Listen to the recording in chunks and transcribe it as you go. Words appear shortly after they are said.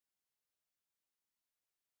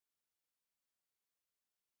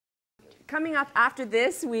Coming up after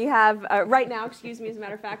this, we have, right now, excuse me, as a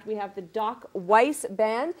matter of fact, we have the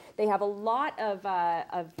docweissband. They have a lot of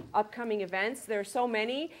upcoming events. There are so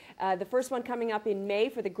many. The first one coming up in May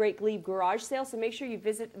for the Great Gleb Garage Sale, so make sure you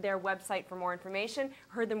visit their website for more information.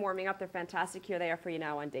 Heard them warming up. They're fantastic. Here they are for you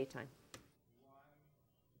now on Daytime.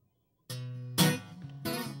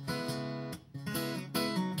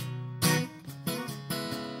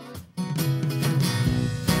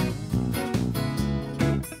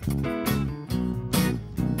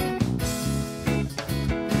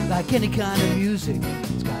 Like any kind of music,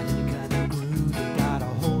 it's got any kind of groove that got a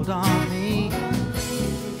hold on me.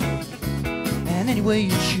 And any way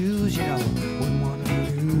you choose, you know, wouldn't want to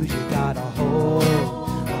lose, you got a hold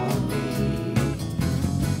on me.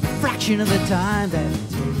 A fraction of the time that it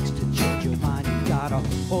takes to change your mind, you got a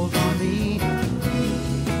hold on me.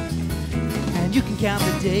 And you can count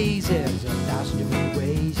the days, there's 1,000 different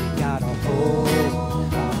ways, you got a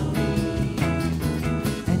hold on me.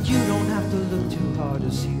 And you don't have to look too hard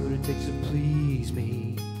to see what it takes to please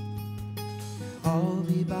me. I'll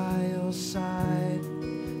be by your side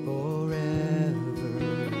forever.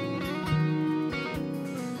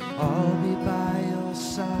 I'll be by your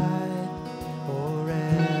side forever.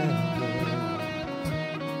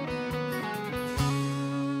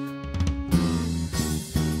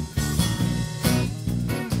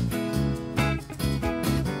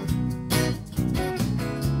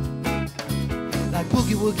 Like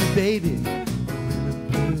boogie woogie baby,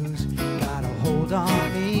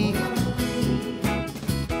 on me.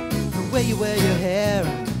 The way you wear your hair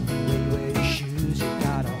and the way you wear your shoes, you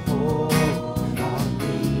got a hold on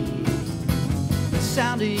me. The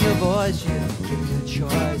sound of your voice, you give me a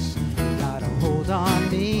choice, you got a hold on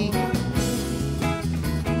me.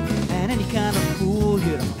 And any kind of fool,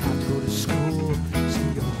 you don't have to go to school, so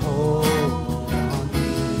you hold on me.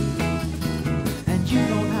 And you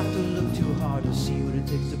don't have to look too hard to see what it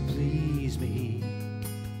takes to please me.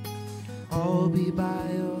 I'll be by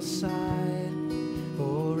your side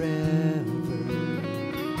forever.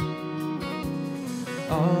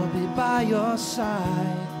 I'll be by your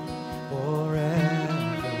side forever.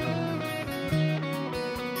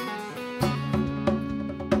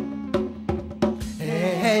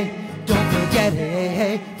 Hey, hey, don't forget, hey,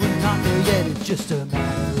 hey, we're not there yet, it's just a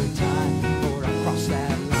matter of time before I cross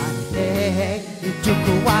that line. Hey, hey, it took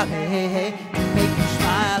a while, hey, hey, to make you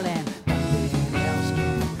smile, and nothing else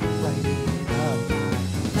can brighten up mine.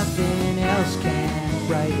 Nothing else can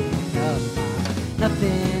brighten up mine.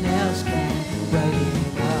 Nothing else can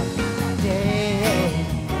brighten up my day.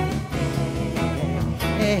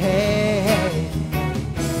 Hey, hey, hey,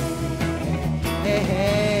 hey, hey,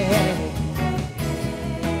 hey.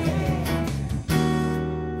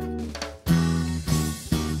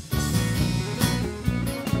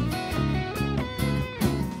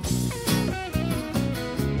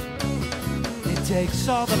 It takes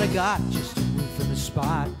all that I got just to move from the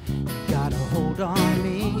spot. You got a hold on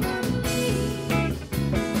me.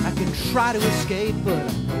 I can try to escape, but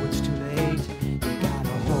I know it's too late. You got a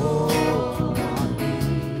hold on me.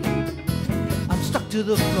 I'm stuck to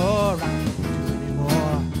the floor, I can't do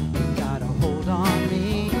anymore. You got a hold on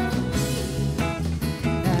me.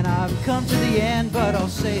 And I've come to the end, but I'll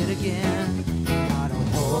say it again. You got a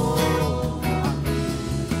hold on me.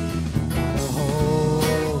 You got a hold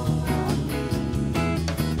on me.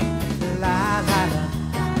 La la la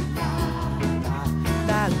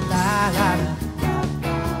la la la la.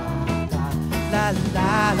 La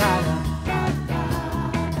la la la.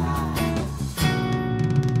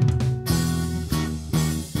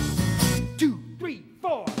 Two, three,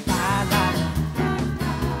 four. La la la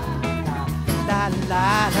la la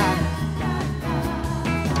la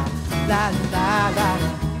la la la la.